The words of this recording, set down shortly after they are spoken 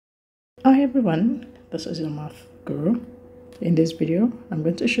Hi everyone, this is your math guru. In this video, I'm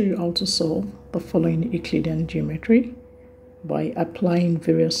going to show you how to solve the following Euclidean geometry by applying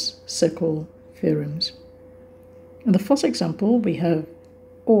various circle theorems. In the first example, we have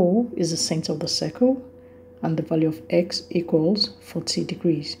O is the center of the circle and the value of x equals 40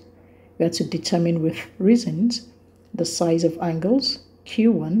 degrees. We have to determine with reasons the size of angles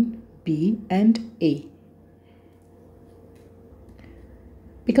Q1, B, and A.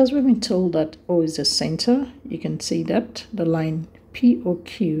 Because we've been told that O is the center, you can see that the line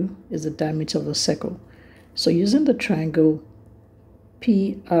POQ is the diameter of the circle. So using the triangle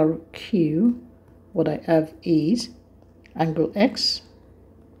PRQ, what I have is angle X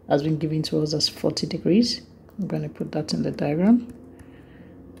has been given to us as 40 degrees. I'm going to put that in the diagram.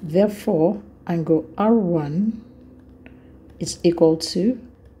 Therefore, angle R1 is equal to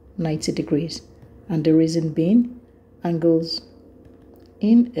 90 degrees. And the reason being, angles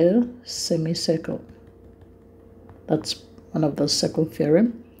in a semicircle. That's one of the circle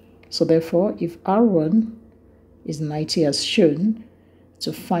theorem. So therefore, if R1 is 90 as shown,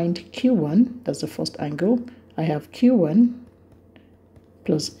 to find Q1, that's the first angle, I have Q1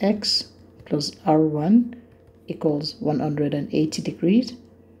 plus X plus R1 equals 180 degrees.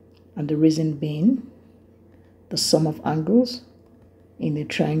 And the reason being, the sum of angles in a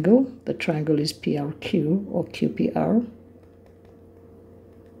triangle, the triangle is PRQ or QPR.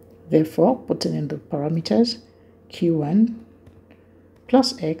 Therefore, putting in the parameters, Q1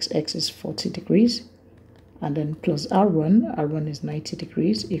 plus X is 40 degrees, and then plus R1 is 90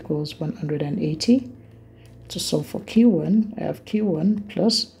 degrees, equals 180. To solve for Q1, I have Q1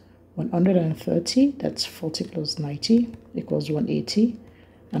 plus 130, that's 40 plus 90, equals 180.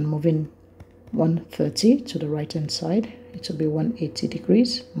 And moving 130 to the right-hand side, it will be 180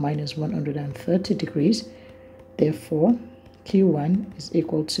 degrees minus 130 degrees. Therefore, Q1 is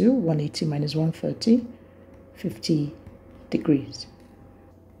equal to 180 minus 130, 50 degrees.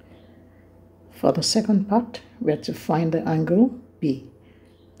 For the second part, we have to find the angle B.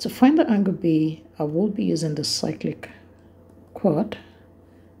 To find the angle B, I will be using the cyclic chord.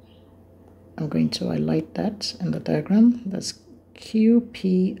 I'm going to highlight that in the diagram. That's Q,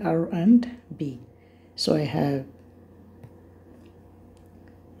 P, R, and B. So I have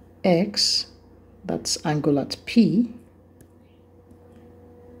X, that's angle at P,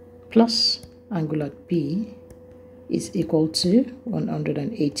 plus angle at B is equal to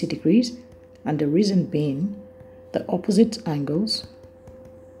 180 degrees, and the reason being the opposite angles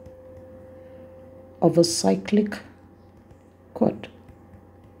of a cyclic chord.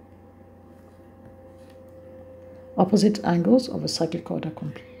 Opposite angles of a cyclic chord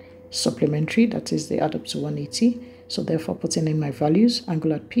are supplementary, that is, they add up to 180. So therefore, putting in my values,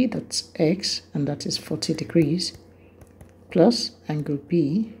 angle at P, that's X, and that is 40 degrees, plus angle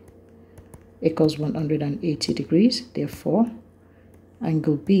B equals 180 degrees. Therefore,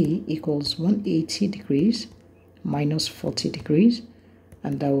 angle B equals 180 degrees minus 40 degrees,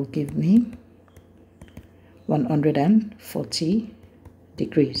 and that will give me 140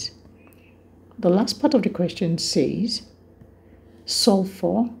 degrees. The last part of the question says, solve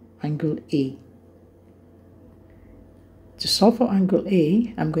for angle A. To solve for angle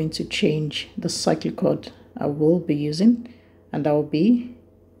A, I'm going to change the cyclic chord I will be using, and that will be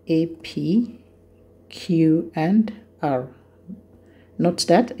AP, Q, and R. Note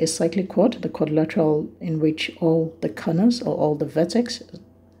that a cyclic chord, the quadrilateral in which all the corners or all the vertex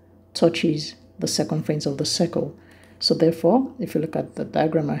touches the circumference of the circle. So therefore, if you look at the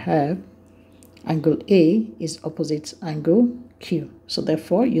diagram I have, angle A is opposite angle Q. So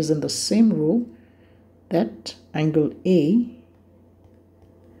therefore, using the same rule, that angle A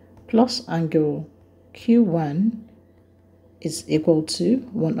plus angle Q1 is equal to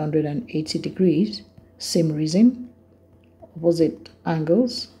 180 degrees. Same reason, opposite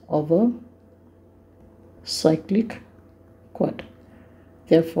angles of a cyclic chord.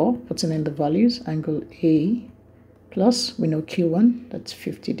 Therefore, putting in the values, angle A plus, we know Q1, that's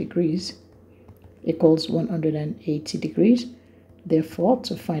 50 degrees, equals 180 degrees. Therefore,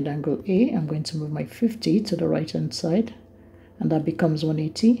 to find angle A, I'm going to move my 50 to the right-hand side, and that becomes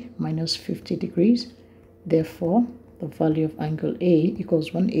 180 minus 50 degrees. Therefore, the value of angle A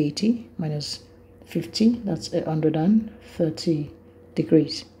equals 180 minus 50, that's 130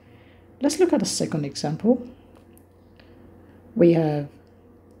 degrees. Let's look at a second example. We have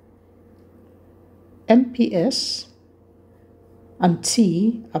MPS and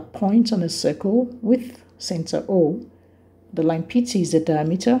T are points on a circle with center O. The line PT is the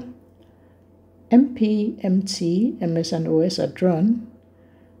diameter. MP, MT, MS, and OS are drawn,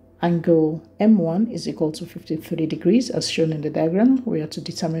 angle M1 is equal to 53 degrees as shown in the diagram. We are to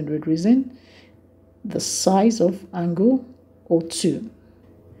determine with reason the size of angle O2.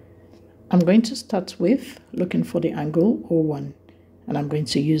 I'm going to start with looking for the angle O1, and I'm going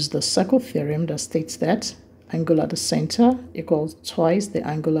to use the circle theorem that states that angle at the center equals twice the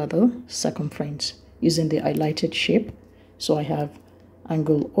angle at the circumference using the highlighted shape. So I have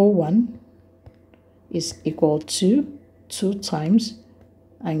angle O1 is equal to 2 times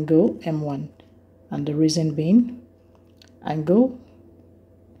angle M1, and the reason being angle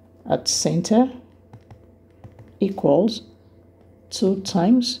at center equals 2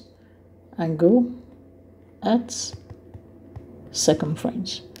 times angle at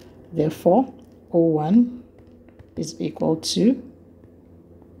circumference. Therefore, O1 is equal to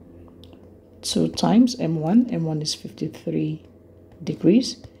 2 times M1. M1 is 53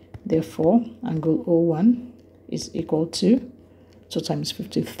 degrees. Therefore, angle O1 is equal to 2 times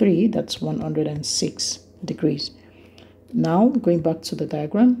 53, that's 106 degrees. Now, going back to the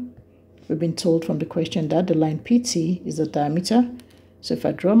diagram, we've been told from the question that the line PT is the diameter. So if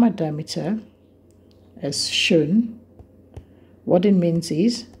I draw my diameter as shown, what it means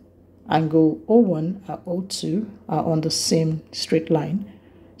is angle O1 and O2 are on the same straight line.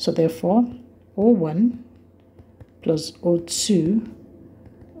 So therefore, O1 plus O2,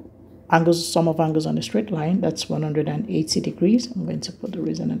 sum of angles on a straight line, that's 180 degrees. I'm going to put the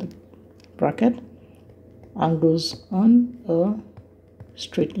reason in the bracket. Angles on a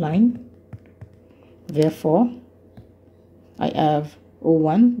straight line. Therefore, I have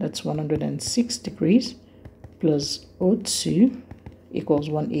O1, that's 106 degrees, plus O2 equals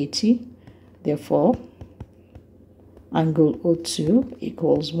 180. Therefore, angle O2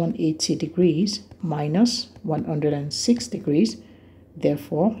 equals 180 degrees minus 106 degrees.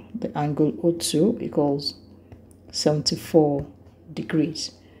 Therefore, the angle O2 equals 74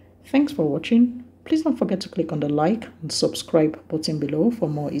 degrees. Thanks for watching. Please don't forget to click on the like and subscribe button below for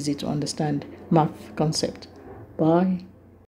more easy to understand math concept. Bye.